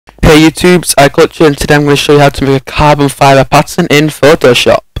Hey YouTube, it's iClutchhyy, and today I'm going to show you how to make a carbon fibre pattern in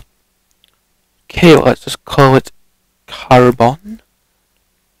Photoshop. Okay, let's just call it Carbon.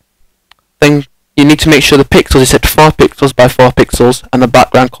 Then you need to make sure the pixels is set to 4 pixels by 4 pixels and the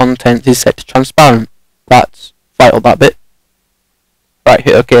background content is set to transparent. That's vital, that bit. Right,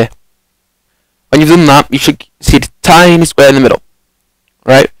 hit OK. When you've done that, you should see the tiny square in the middle.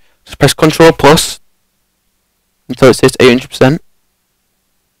 Right, just press Ctrl plus until it says 800%.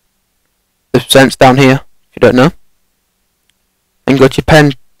 The percent's down here, if you don't know. Then go to your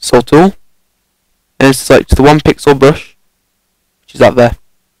pencil tool and select the 1 pixel brush, which is that there.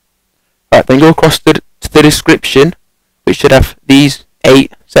 Right, then go across to the description, which should have these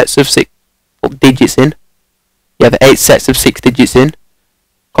 8 sets of 6 digits in. Yeah, the 8 sets of 6 digits in.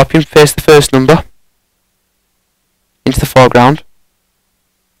 Copy and paste the first number into the foreground,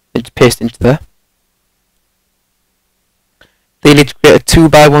 then paste into there. Then you need to create a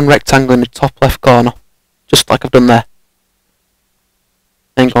 2x1 rectangle in the top left corner, just like I've done there.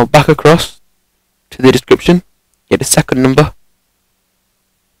 Then go back across to the description, get the second number,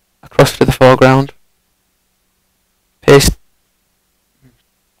 across to the foreground, paste,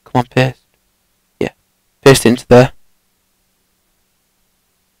 come on paste, yeah, paste it into there,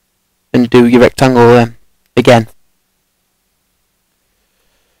 and do your rectangle again.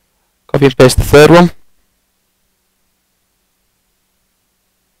 Copy and paste the third one.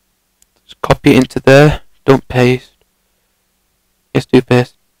 Copy it into there, don't paste. Yes, do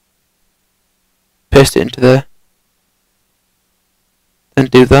paste. Paste it into there. Then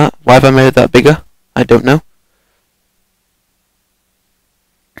do that. Why have I made that bigger? I don't know.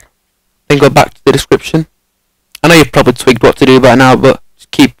 Then go back to the description. I know you've probably twigged what to do by now, but just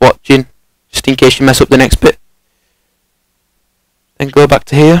keep watching, just in case you mess up the next bit. Then go back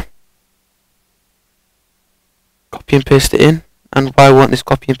to here. Copy and paste it in. And why won't this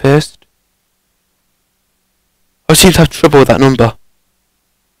copy and paste? I seem to have trouble with that number.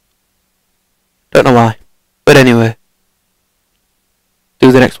 Don't know why. But anyway.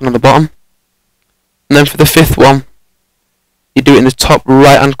 Do the next one on the bottom. And then for the 5th one, you do it in the top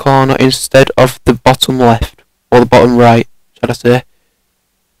right hand corner instead of the bottom left. Or the bottom right, should I say.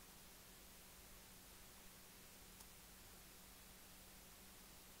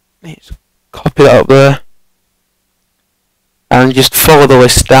 Let's copy that up there. And just follow the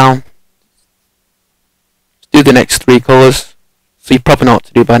list down. Do the next 3 colours, so you probably know what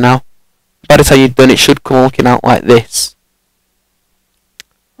to do by now. By the time you've done it, should come looking out like this.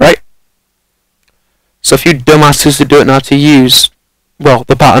 Right? So if you dumbasses who don't know how to use, well,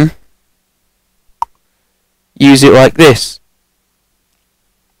 the pattern, use it like this.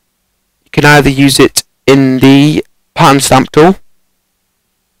 You can either use it in the pattern stamp tool,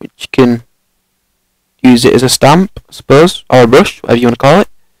 which you can use it as a stamp, I suppose, or a brush, whatever you want to call it.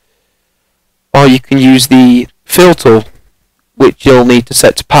 Or you can use the fill tool, which you'll need to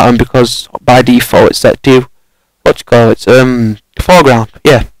set to pattern because by default it's set to foreground.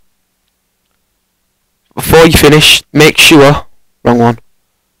 Yeah. Before you finish, make sure wrong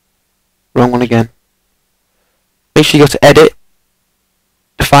one again. Make sure you go to edit,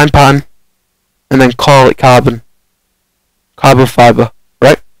 define pattern, and then call it carbon fibre.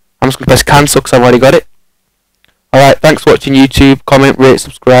 Right? I'm just gonna press cancel because I've already got it. Alright, thanks for watching YouTube. Comment, rate,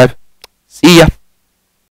 subscribe. See ya!